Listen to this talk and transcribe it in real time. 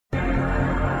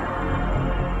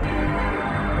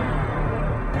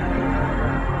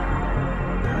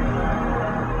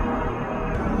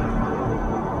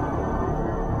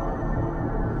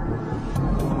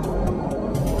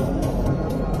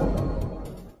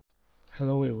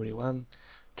Hello everyone.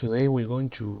 Today we're going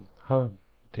to have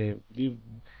the the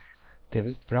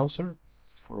browser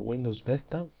for Windows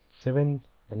Vista 7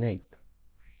 and 8.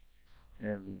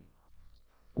 And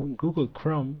when Google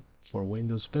Chrome for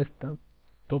Windows Vista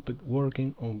stopped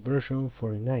working on version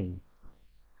 49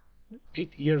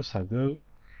 8 years ago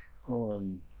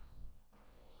on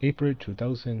April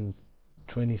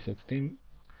 2016,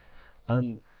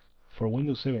 and for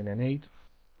Windows 7 and 8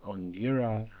 on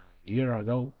year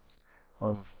ago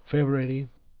on February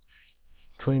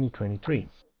 2023.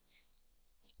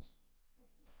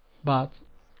 But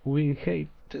we have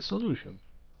the solution.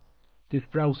 This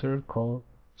browser called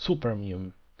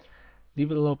Supermium,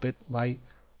 developed by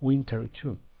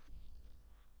Winter2,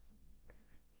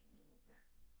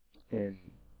 and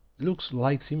looks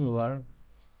like similar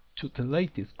to the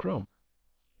latest Chrome.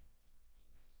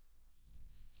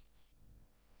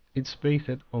 It's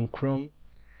based on Chrome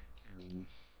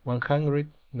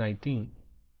 119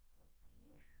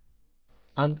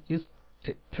 and is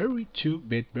the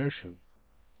 32-bit version.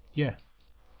 Yeah,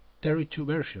 32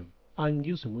 version. I'm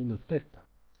using Windows Vista.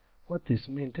 What this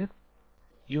means is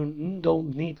you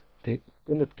don't need the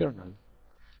extended kernel.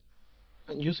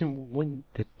 I'm using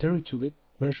the 32-bit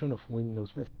version of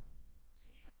Windows Vista.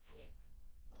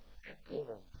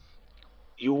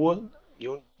 You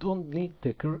don't need the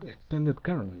extended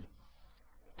kernel.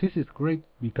 This is great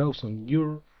because on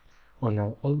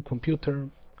an old computer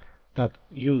that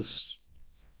use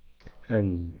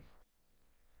an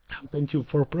Pentium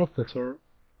 4 processor,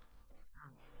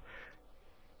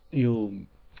 you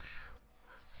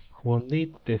won't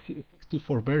need the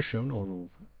 64 version or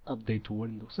update to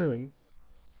Windows 7,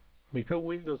 because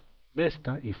Windows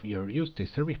Vista, if you use the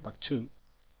Service Pack 2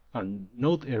 and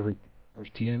not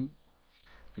RTM,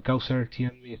 because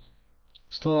RTM is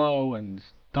slow and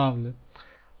stable,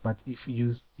 but if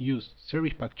you use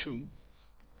Service Pack 2,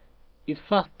 it's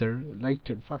faster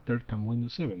than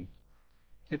Windows 7,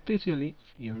 especially if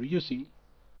you're using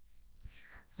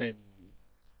a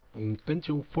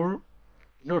Pentium 4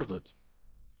 Nordot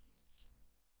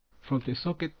from the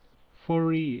socket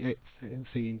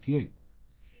 4078.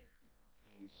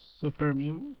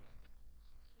 Supermium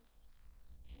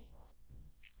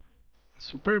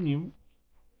Supermium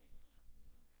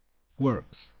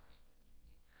works.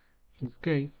 In this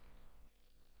case,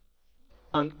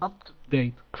 an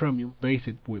up-to-date Chromium based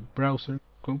with browser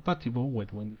compatible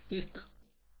with Windows Vista,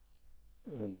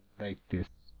 like this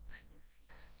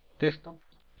desktop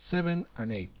 7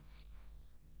 and 8.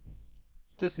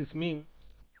 This is mean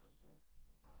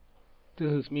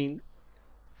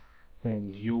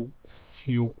and you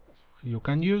you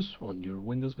can use on your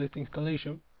Windows Vista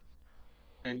installation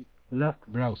and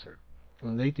latest browser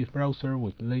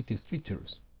with latest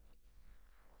features.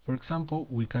 For example,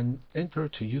 we can enter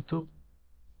to YouTube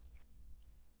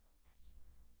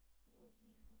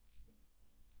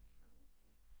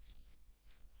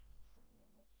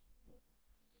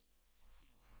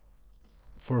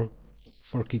for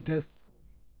key test.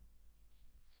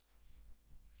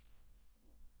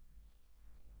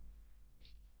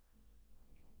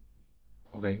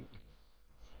 Okay,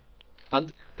 and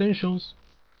extensions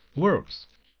works.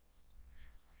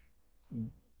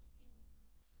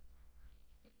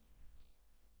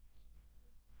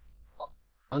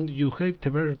 And you have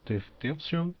the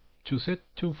option to set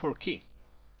to for key.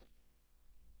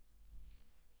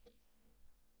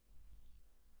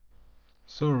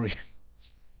 Sorry,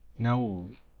 now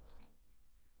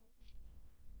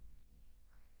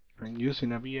I'm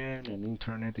using a VN and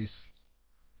internet is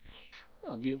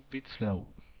a bit slow.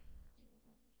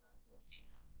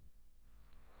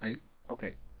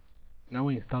 Okay, now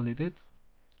I installed it.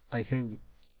 I have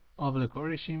Object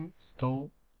Origin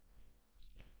installed,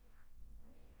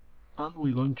 and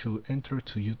we're going to enter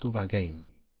to YouTube again.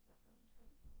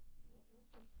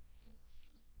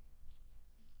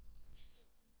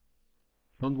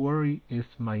 Don't worry, it's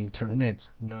my internet,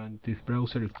 not this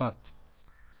browser is fast.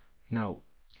 Now,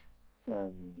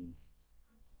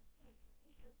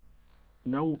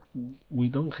 now we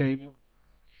don't have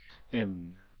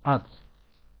ads.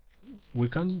 We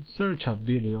can search a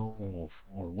video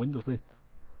or Windows Vista.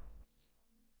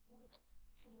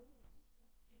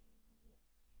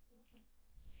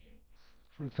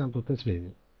 For example, this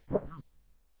video.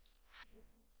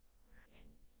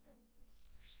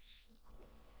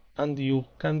 And you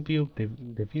can view the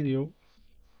video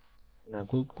in a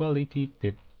good quality.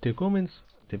 The comments,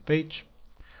 the page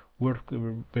work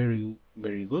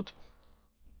very good.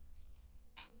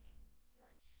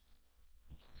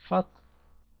 Fast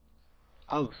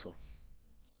also.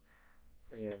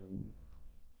 Um,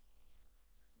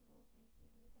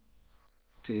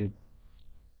 the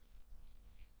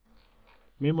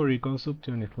Memory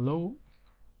consumption is low.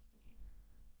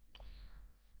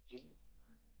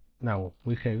 Now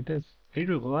we have this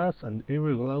Area Glass and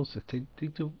Area Glass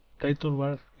title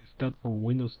bar start on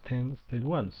Windows 10 state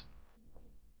ones.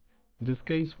 In this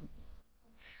case,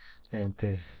 and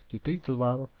the title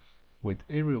bar with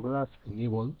Area Glass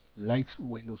enabled likes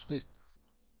Windows Vista.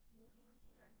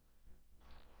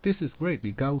 This is great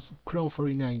because Chrome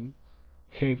 49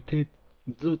 have the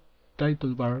blue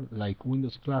title bar like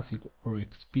Windows Classic or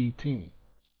XP 10.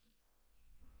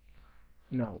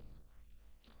 Now,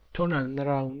 turn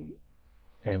around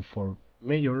and for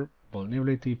major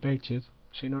vulnerability patches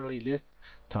generally less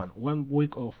than 1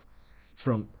 week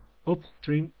from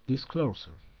upstream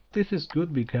disclosure. This is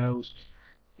good because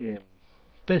um,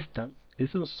 Vista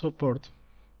is on support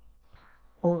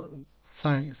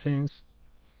since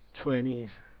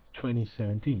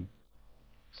 2017,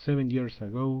 7 years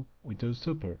ago without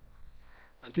Super.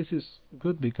 And this is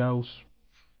good because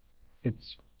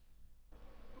it's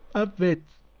a bit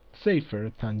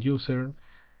safer than user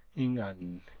in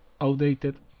an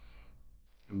outdated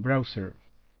browser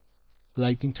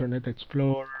like Internet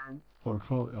Explorer or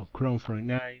Chrome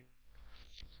 49.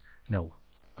 Now,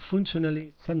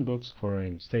 functionally sandbox for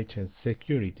stage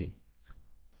security.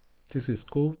 This is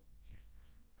cool.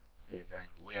 And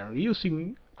we are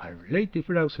using a related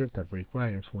browser that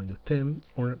requires Windows 10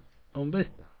 or on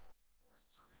Vista.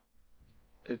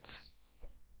 It's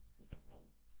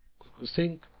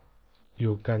sync.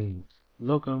 You can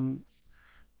log in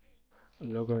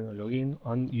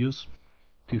and use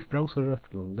this browser as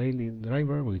the daily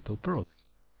driver without problem.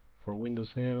 For Windows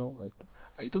 7, like,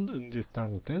 I don't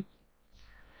understand this.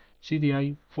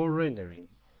 CDI for rendering.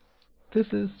 This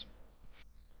is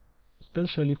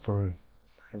especially for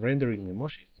rendering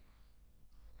emojis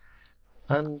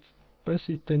and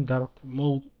persistent dark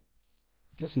mode.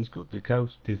 This is good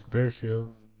because this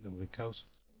version, because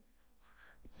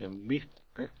the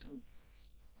Vista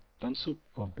concept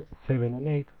of the 7 and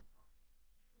 8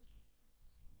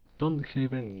 don't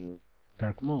have any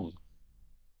dark mode.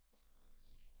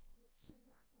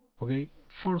 Okay,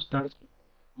 force dark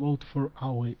mode for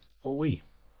OE,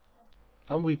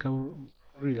 and we can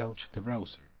relaunch the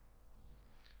browser.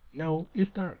 Now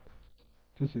it's dark.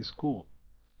 This is cool.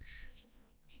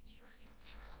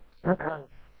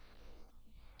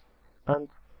 and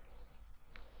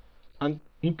and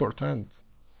important,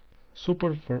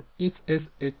 support for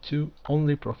SSE2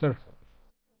 only processor.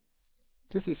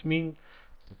 This is mean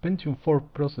the Pentium 4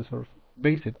 processor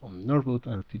based on Norwood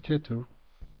architecture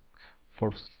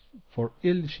for for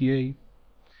LGA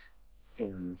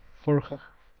and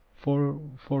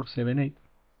 4478.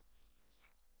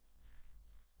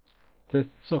 The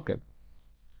socket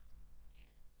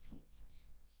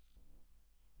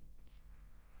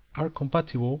are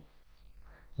compatible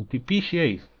with the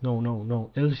PCA. No,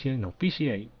 LGA, no,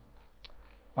 PCA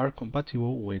are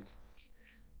compatible with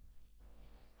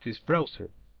this browser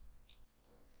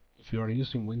if you are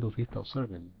using Windows Vista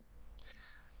 7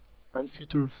 and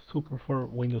future support for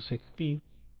Windows XP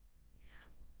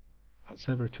and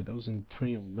Server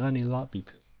 2003 on Vanilla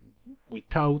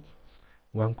without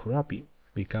one copy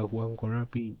because one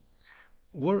copy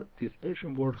this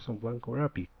version works on one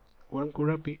copy. One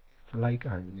copy is like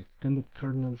an extended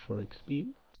kernel for XP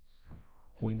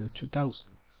Windows 2000.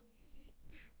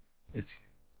 It's,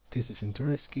 this is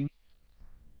interesting.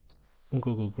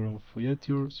 Google Chrome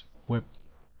features web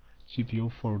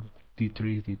CPU for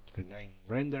D3, D9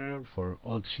 renderer for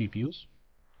old CPUs,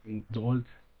 the old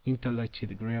Intel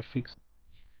HD graphics,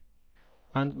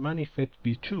 and Manifest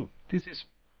V2. This is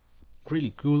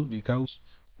really cool because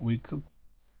we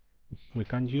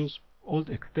can use old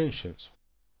extensions.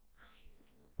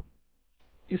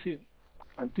 Easy,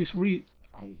 and this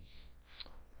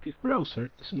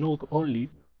browser is not only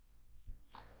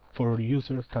for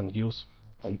users can use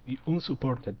an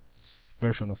unsupported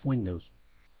version of Windows,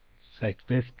 like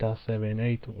Vista 7,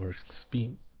 8 or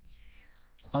XP,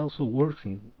 also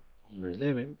working on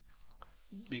 11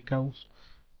 because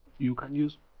you can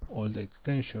use all the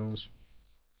extensions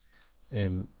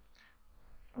and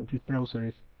this browser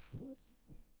is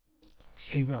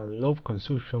have a low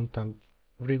consumption than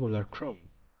regular Chrome.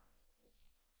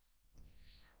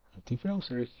 And the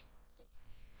browser is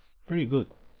pretty good.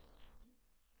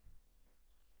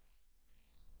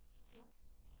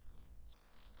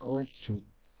 Going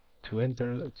to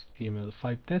enter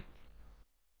HTML5 test.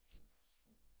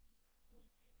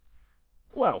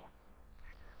 Wow,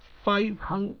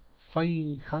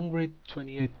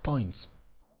 528 points.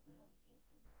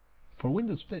 For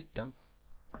Windows Vista,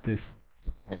 this,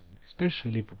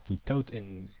 especially without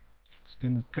an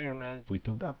extended kernel,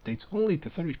 without updates, only the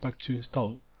service pack to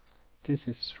install, this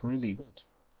is really good.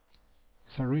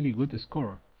 It's a really good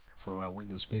score for a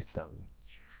Windows Vista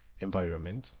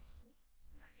environment.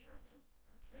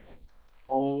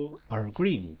 All are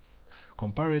green.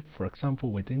 Compare it, for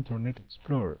example, with Internet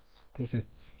Explorer. This is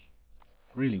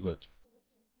really good.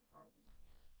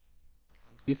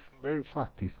 It's very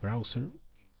fast, this browser.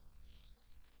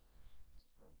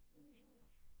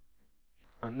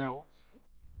 And now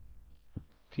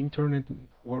the internet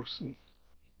works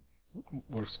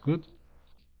good.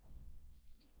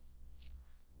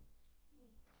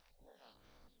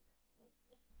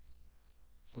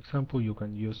 For example, you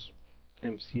can use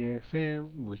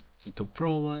MCFM with YouTube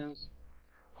programs,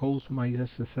 host my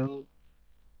SSL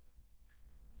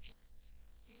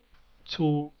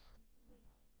to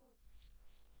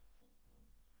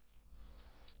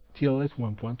TLS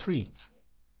 1.3.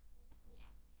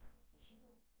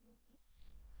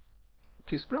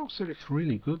 This browser is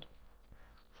really good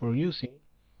for using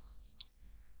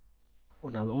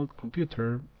on an old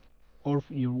computer, or if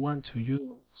you want to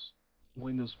use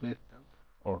Windows Vista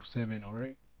or 7 or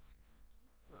 8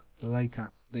 like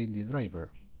a daily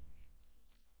driver.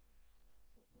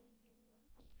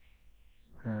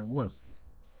 Well,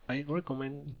 I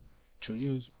recommend to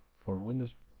use for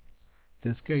Windows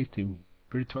this case the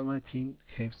virtual machine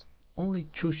has only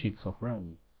 2 gigs of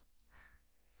RAM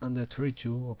and the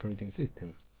 32 operating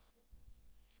system.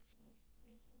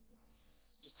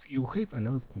 If you have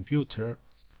another computer,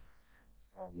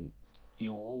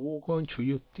 you are going to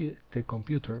use the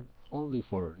computer only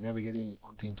for navigating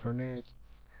on the internet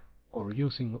or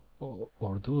using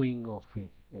or doing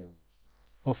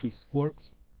office works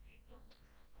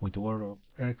with Word or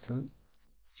Excel.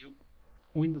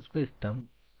 Windows Vista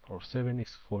or 7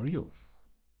 is for you,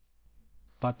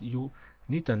 but you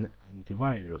need an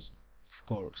antivirus, of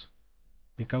course,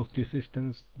 because these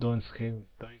systems don't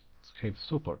have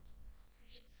support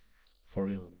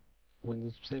for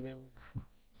Windows 7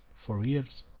 for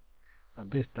years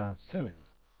and Vista 7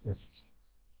 is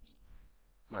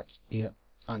much, yeah,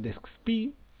 and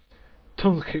XP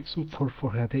don't have support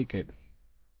for a decade.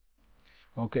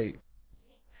 Okay,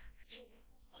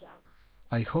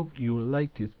 I hope you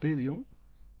like this video,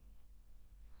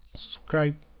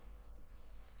 subscribe,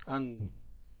 and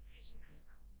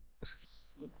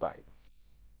goodbye.